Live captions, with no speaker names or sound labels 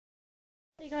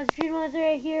Hey guys, Dream Monster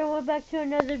right here, and we're back to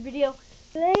another video.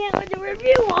 Today I'm going to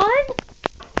review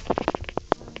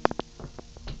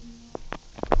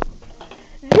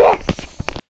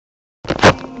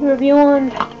on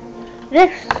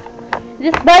this.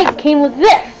 This bike came with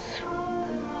this.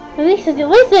 At least it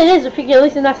is a figure. At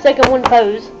least in that second one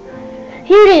pose.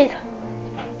 Here it is,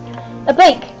 a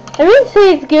bike. I wouldn't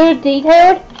say it's good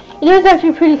detailed. It is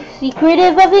actually pretty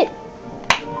secretive of it.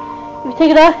 If you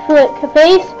take it off, look, a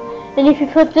face. And if you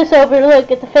flip this over,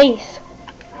 look at the face.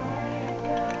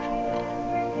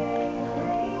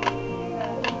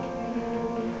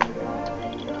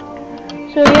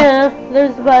 So yeah,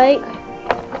 there's the bike.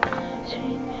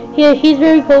 Yeah, he's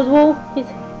very poseable. His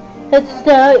head's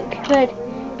stuck, but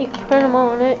you can turn him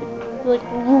on it. Like,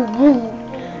 woo woo.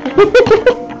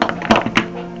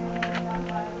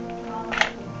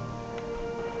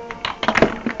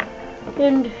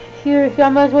 And here, I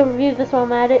might as well review this while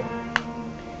I'm at it.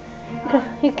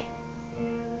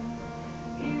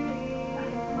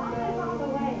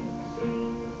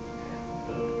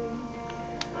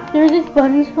 There's these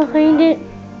buttons behind it.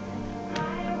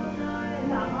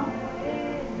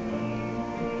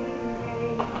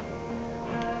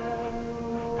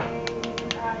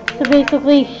 So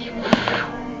basically,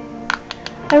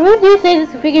 I really do say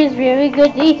this figure is very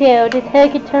good detailed. Its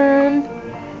head can turn,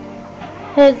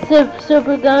 has a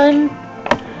silver gun.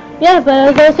 Yeah, but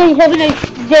I was also have a nice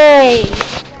day.